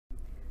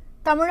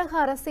தமிழக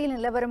அரசியல்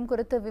நிலவரம்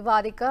குறித்து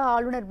விவாதிக்க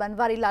ஆளுநர்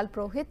பன்வாரிலால்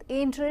புரோஹித்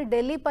இன்று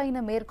டெல்லி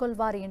பயணம்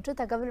மேற்கொள்வார் என்று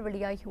தகவல்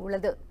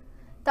வெளியாகியுள்ளது.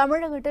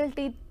 தமிழகத்தில்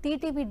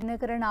டிடிவி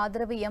தினகரன்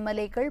ஆதரவு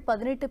எம்எல்ஏக்கள்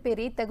 18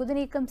 பேரை தகுதி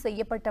நீக்கம்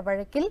செய்யப்பட்ட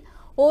வழக்கில்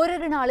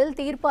ஓரிரு நாளில்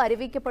தீர்ப்பு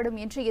அறிவிக்கப்படும்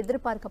என்று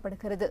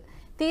எதிர்பார்க்கப்படுகிறது.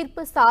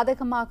 தீர்ப்பு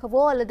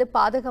சாதகமாகவோ அல்லது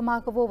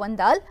பாதகமாகவோ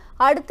வந்தால்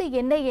அடுத்து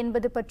என்ன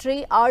என்பது பற்றி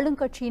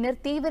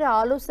ஆளுங்கட்சியினர் தீவிர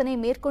ஆலோசனை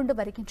மேற்கொண்டு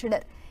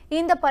வருகின்றனர்.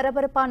 இந்த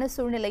பரபரப்பான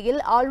சூழ்நிலையில்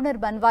ஆளுநர்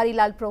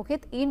பன்வாரிலால்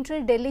புரோஹித் இன்று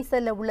டெல்லி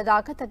செல்ல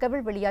உள்ளதாக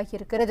தகவல்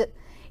வெளியாகியிருக்கிறது.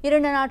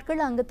 2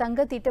 நாட்கள் அங்கு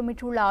தங்க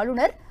திட்டமிட்டுள்ள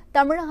ஆளுநர்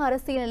தமிழக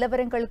அரசியல்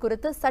நிலவரங்கள்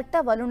குறித்து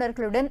சட்ட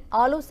வல்லுநர்களுடன்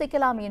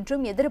ஆலோசிக்கலாம்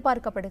என்றும்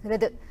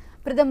எதிர்பார்க்கப்படுகிறது.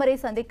 பிரதமரை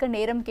சந்திக்க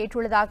நேரம்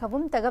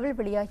கேட்டுள்ளதாகவும் தகவல்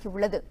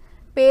வெளியாகியுள்ளது.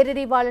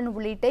 பேரறிவாளன்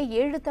உள்ளிட்ட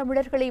 7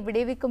 தமிழர்களை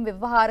விடுவிக்கும்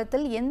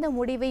விவகாரத்தில் எந்த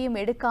முடிவையும்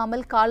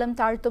எடுக்காமல் காலம்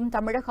தாழ்த்தும்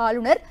தமிழக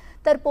ஆளுநர்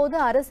தற்போது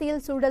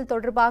அரசியல் சூழல்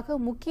தொடர்பாக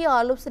முக்கிய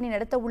ஆலோசனை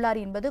நடத்த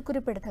உள்ளார் என்பது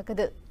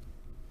குறிப்பிடத்தக்கது.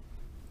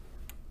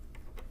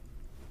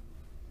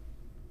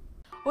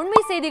 உண்மை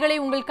செய்திகளை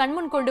உங்கள்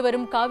கண்முன் கொண்டு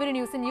வரும் காவிரி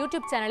நியூஸின்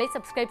யூடியூப் சேனலை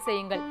சப்ஸ்கிரைப்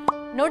செய்யுங்கள்.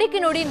 நொடிக்கு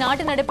நொடி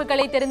நாட்டு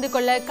நடப்புகளை தெரிந்து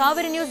கொள்ள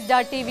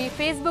kavarininews.tv,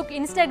 Facebook,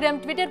 Instagram,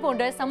 Twitter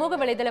போன்ற சமூக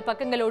வலைதள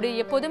பக்கங்களோடு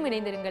எப்போதும்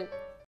இணைந்திருங்கள்.